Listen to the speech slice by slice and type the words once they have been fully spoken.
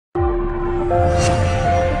Hey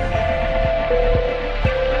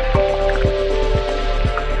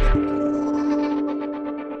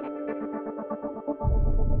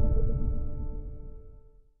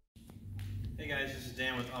guys, this is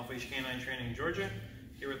Dan with Leash K9 Training in Georgia,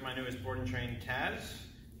 here with my newest board and train, Tazz.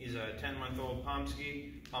 He's a 10-month-old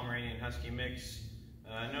Pomsky, Pomeranian Husky mix.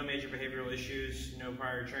 No major behavioral issues, no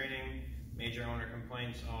prior training. Major owner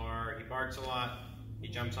complaints are he barks a lot, he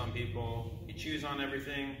jumps on people, he chews on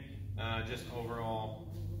everything. Just overall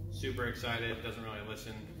super excited, doesn't really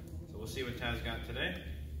listen. So we'll see what Tazz got today.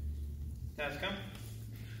 Tazz, come.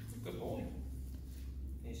 Good boy.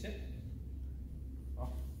 Can you sit?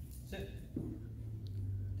 Oh, sit.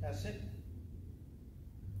 Tazz, sit.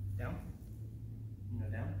 Down. No,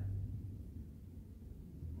 down.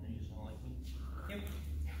 No, you just don't like me. Yep.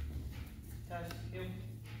 Tazz, yep.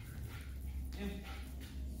 Yep.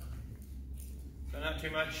 So not too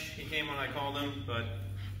much. He came when I called him, but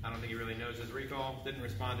I don't think he really knows his recall. Didn't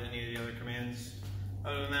respond to any of the other commands.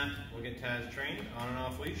 Other than that, we'll get Tazz trained on and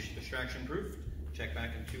off leash, distraction proof. Check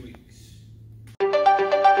back in 2 weeks.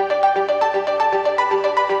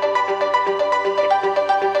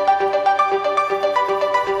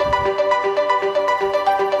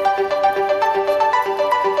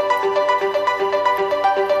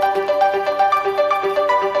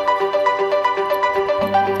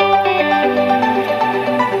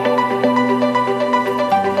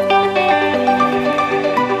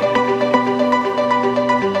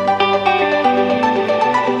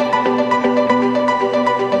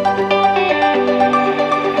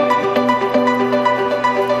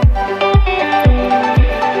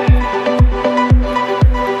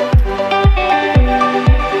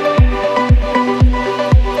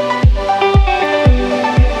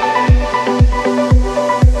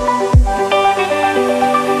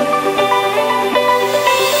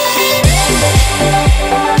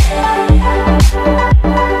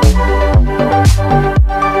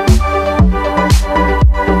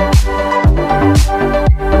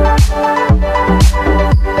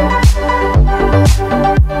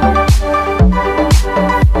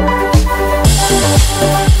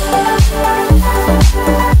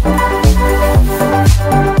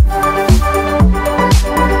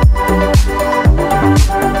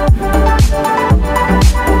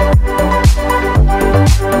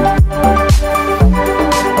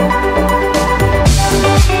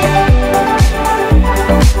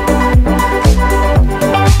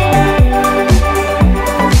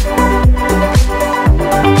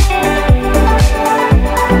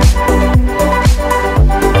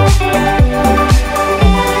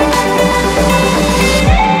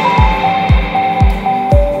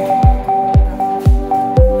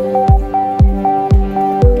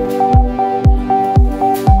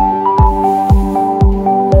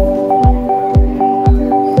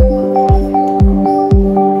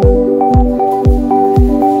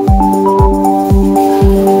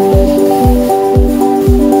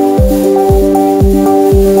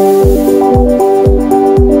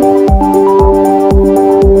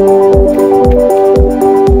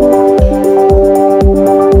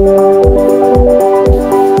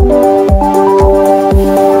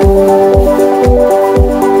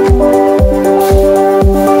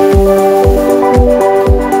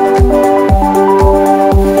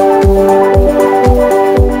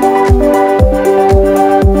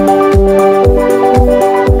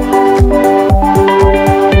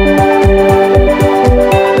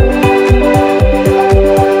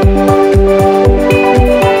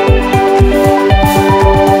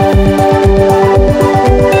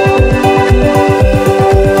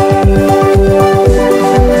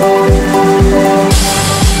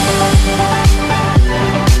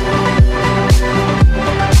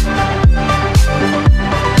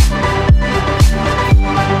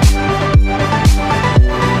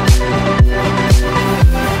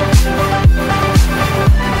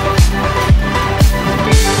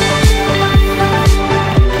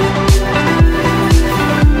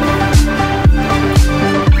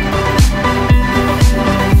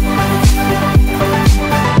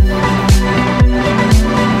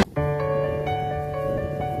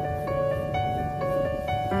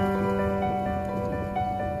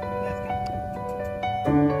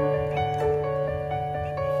 Thank you.